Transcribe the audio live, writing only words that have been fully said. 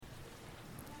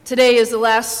Today is the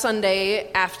last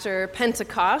Sunday after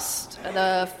Pentecost,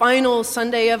 the final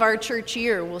Sunday of our church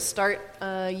year. We'll start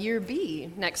year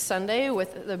B next Sunday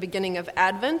with the beginning of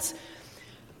Advent.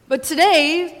 But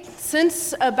today,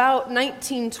 since about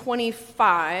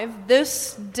 1925,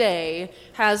 this day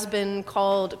has been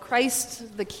called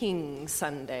Christ the King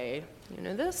Sunday. You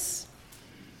know this?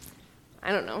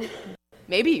 I don't know.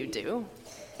 Maybe you do.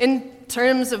 In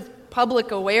terms of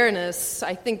public awareness,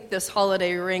 I think this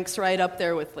holiday ranks right up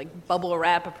there with like Bubble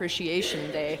Wrap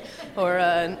Appreciation Day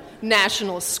or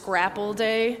National Scrapple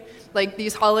Day. Like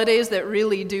these holidays that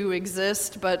really do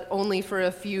exist, but only for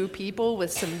a few people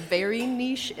with some very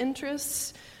niche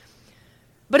interests.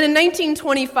 But in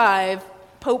 1925,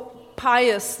 Pope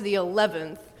Pius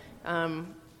XI,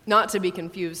 not to be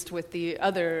confused with the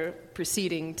other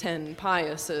preceding 10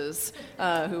 Piuses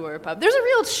who were Pope. There's a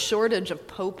real shortage of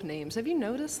Pope names. Have you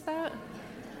noticed that?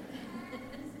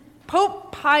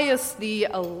 Pope Pius XI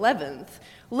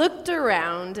looked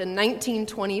around in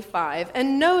 1925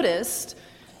 and noticed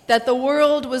that the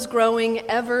world was growing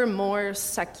ever more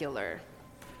secular.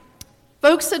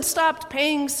 Folks had stopped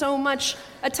paying so much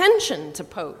attention to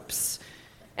popes,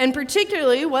 and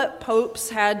particularly what popes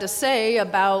had to say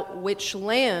about which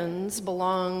lands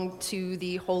belonged to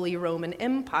the Holy Roman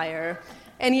Empire,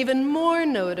 and even more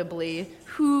notably,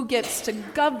 who gets to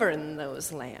govern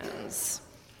those lands.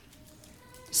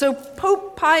 So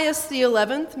Pope Pius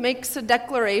XI makes a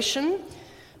declaration.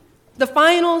 The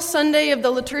final Sunday of the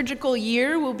liturgical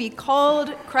year will be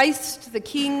called Christ the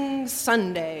King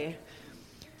Sunday.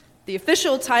 The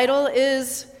official title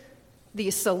is the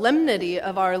Solemnity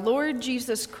of our Lord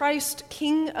Jesus Christ,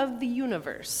 King of the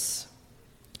Universe.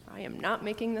 I am not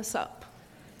making this up.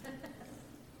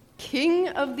 King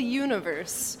of the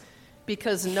Universe,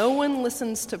 because no one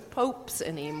listens to popes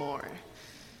anymore.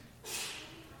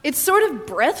 It's sort of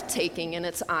breathtaking in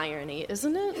its irony,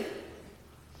 isn't it?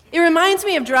 It reminds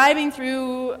me of driving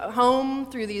through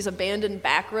these abandoned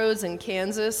back roads in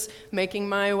Kansas, making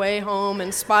my way home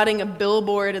and spotting a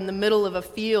billboard in the middle of a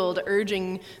field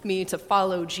urging me to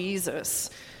follow Jesus.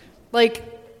 Like,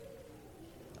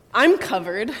 I'm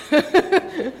covered,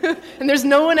 and there's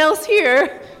no one else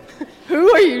here. Who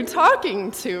are you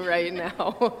talking to right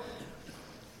now?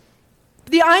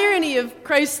 The irony of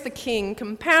Christ the King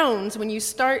compounds when you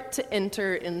start to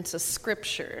enter into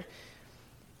Scripture.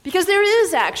 Because there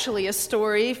is actually a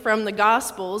story from the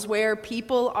Gospels where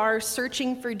people are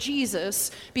searching for Jesus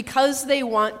because they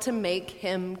want to make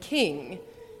him king.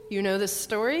 You know this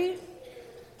story?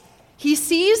 He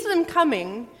sees them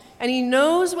coming, and he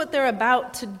knows what they're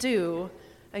about to do,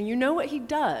 and you know what he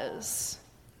does?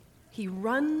 He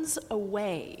runs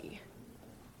away.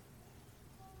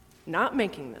 Not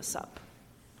making this up.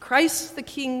 Christ the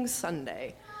King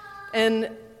Sunday.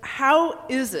 And how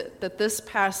is it that this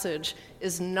passage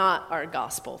is not our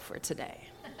gospel for today?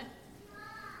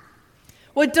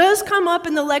 What does come up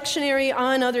in the lectionary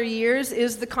on other years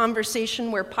is the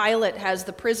conversation where Pilate has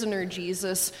the prisoner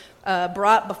Jesus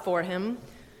brought before him.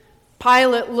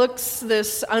 Pilate looks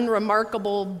this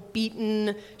unremarkable,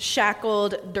 beaten,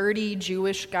 shackled, dirty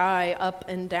Jewish guy up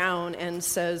and down and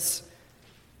says,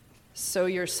 "So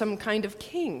you're some kind of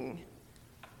king?"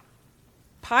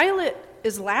 Pilate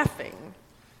is laughing.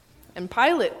 And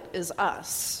Pilate is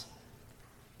us.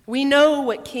 We know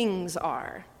what kings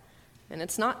are, and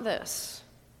it's not this.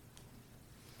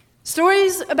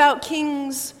 Stories about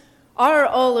kings are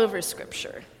all over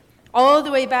Scripture, all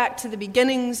the way back to the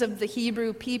beginnings of the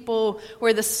Hebrew people,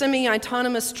 where the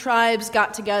semi-autonomous tribes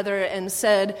got together and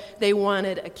said they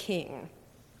wanted a king.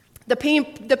 The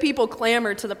people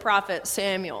clamored to the prophet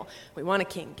Samuel, "We want a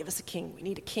king, give us a king, we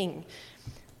need a king."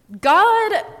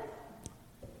 God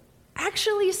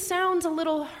actually sounds a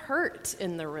little hurt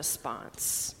in the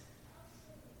response.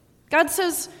 God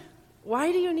says,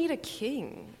 "Why do you need a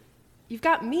king? You've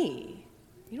got me.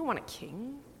 You don't want a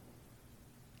king."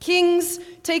 Kings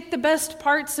take the best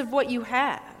parts of what you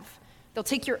have. They'll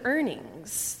take your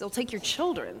earnings. They'll take your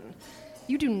children.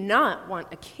 You do not want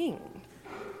a king.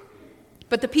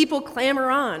 But the people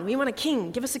clamor on. "We want a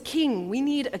king. Give us a king. We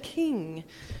need a king."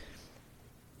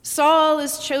 Saul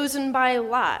is chosen by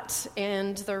Lot,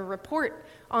 and the report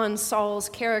on Saul's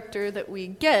character that we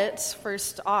get,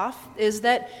 first off, is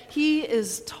that he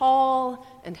is tall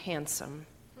and handsome.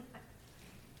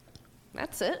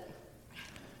 That's it.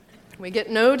 We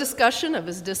get no discussion of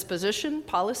his disposition,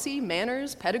 policy,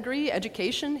 manners, pedigree,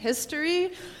 education,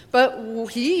 history, but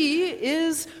he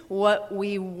is what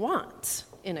we want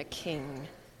in a king.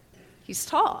 He's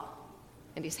tall,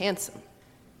 and he's handsome.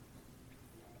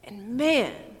 And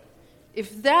man,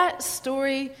 if that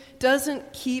story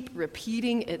doesn't keep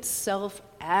repeating itself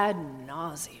ad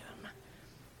nauseum,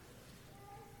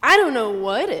 I don't know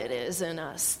what it is in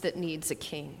us that needs a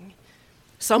king.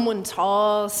 Someone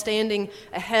tall, standing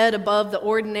a head above the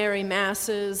ordinary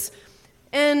masses,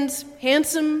 and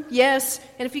handsome, yes,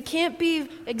 and if he can't be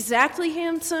exactly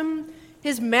handsome,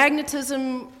 his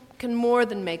magnetism can more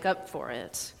than make up for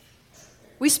it.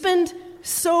 We spend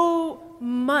so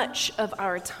much of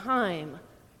our time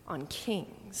on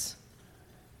kings.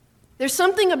 There's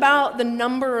something about the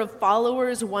number of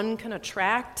followers one can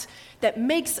attract that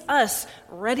makes us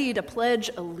ready to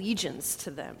pledge allegiance to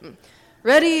them,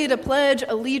 ready to pledge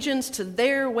allegiance to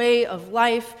their way of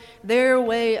life, their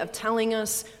way of telling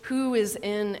us who is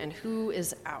in and who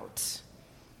is out.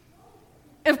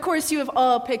 Of course, you have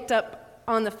all picked up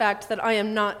on the fact that I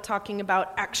am not talking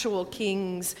about actual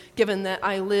kings, given that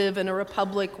I live in a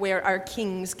republic where our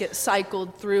kings get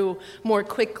cycled through more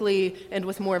quickly and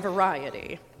with more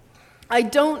variety. I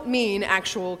don't mean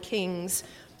actual kings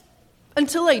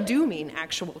until I do mean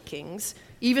actual kings.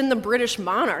 Even the British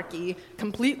monarchy,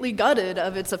 completely gutted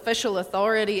of its official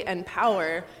authority and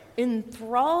power,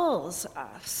 enthralls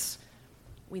us.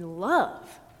 We love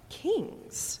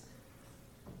kings.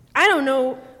 I don't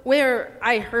know where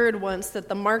I heard once that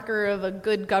the marker of a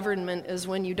good government is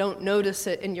when you don't notice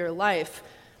it in your life,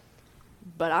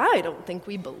 but I don't think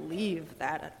we believe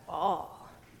that at all.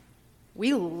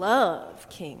 We love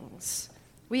kings.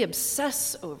 We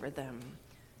obsess over them.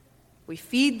 We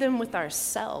feed them with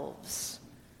ourselves.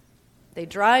 They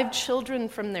drive children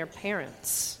from their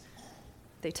parents.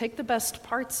 They take the best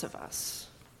parts of us.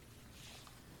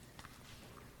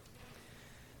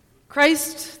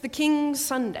 Christ the King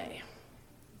Sunday,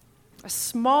 a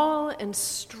small and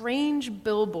strange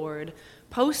billboard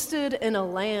posted in a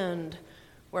land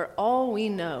where all we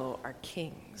know are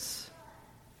kings.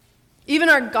 Even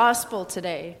our gospel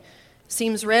today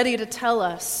seems ready to tell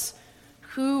us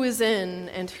who is in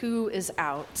and who is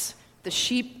out, the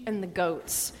sheep and the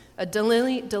goats, a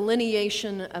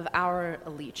delineation of our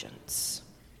allegiance.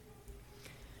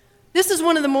 This is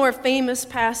one of the more famous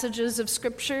passages of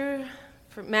Scripture,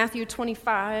 from Matthew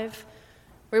 25,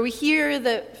 where we hear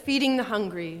that feeding the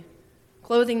hungry,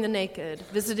 clothing the naked,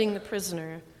 visiting the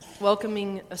prisoner,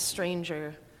 welcoming a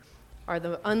stranger are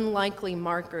the unlikely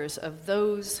markers of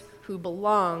those who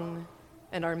belong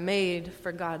and are made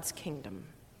for God's kingdom.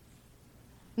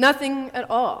 Nothing at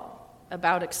all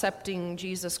about accepting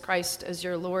Jesus Christ as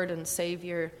your Lord and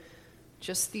Savior,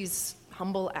 just these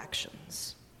humble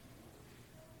actions.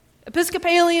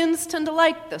 Episcopalians tend to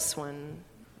like this one,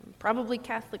 probably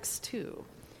Catholics too,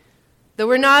 though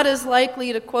we're not as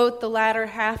likely to quote the latter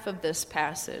half of this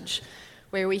passage,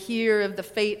 where we hear of the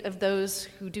fate of those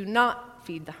who do not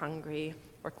feed the hungry,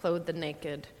 or clothe the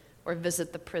naked, or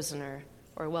visit the prisoner,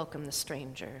 or welcome the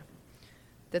stranger,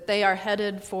 that they are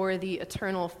headed for the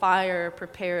eternal fire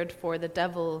prepared for the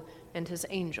devil and his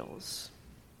angels.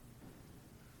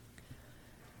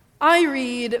 I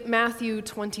read Matthew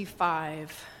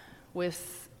 25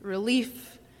 with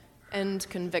relief and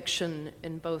conviction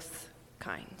in both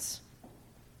kinds.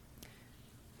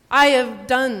 I have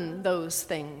done those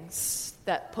things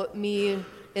that put me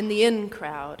in the in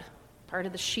crowd, part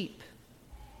of the sheep.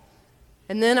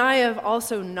 And then I have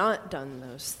also not done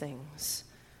those things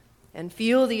and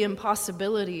feel the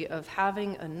impossibility of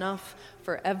having enough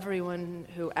for everyone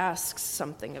who asks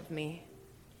something of me.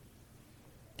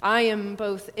 I am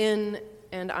both in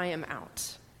and I am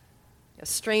out. A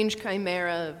strange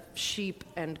chimera of sheep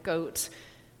and goats.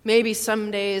 Maybe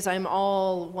some days I'm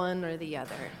all one or the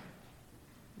other.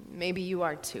 Maybe you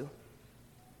are too.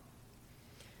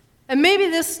 And maybe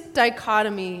this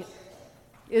dichotomy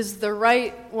is the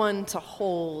right one to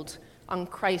hold on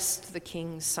Christ the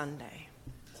King Sunday.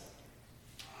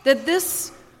 That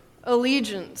this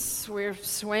allegiance we're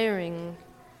swearing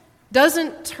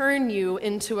doesn't turn you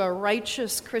into a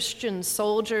righteous Christian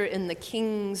soldier in the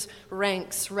king's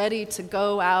ranks, ready to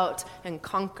go out and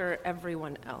conquer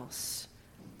everyone else.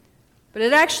 But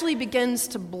it actually begins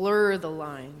to blur the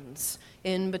lines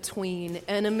in between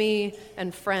enemy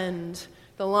and friend,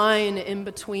 the line in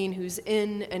between who's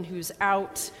in and who's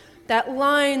out, that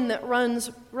line that runs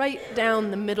right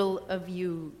down the middle of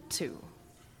you too.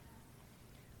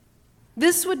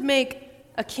 This would make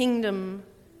a kingdom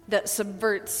that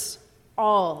subverts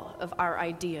all of our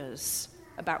ideas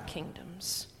about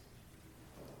kingdoms.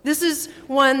 This is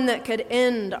one that could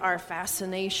end our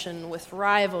fascination with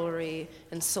rivalry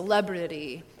and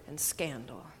celebrity and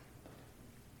scandal.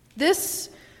 This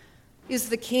is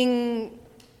the king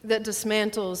that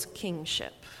dismantles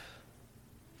kingship.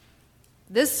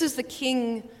 This is the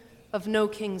king of no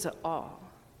kings at all.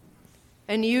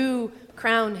 And you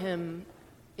crown him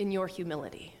in your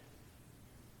humility.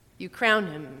 You crown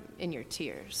him in your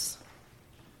tears.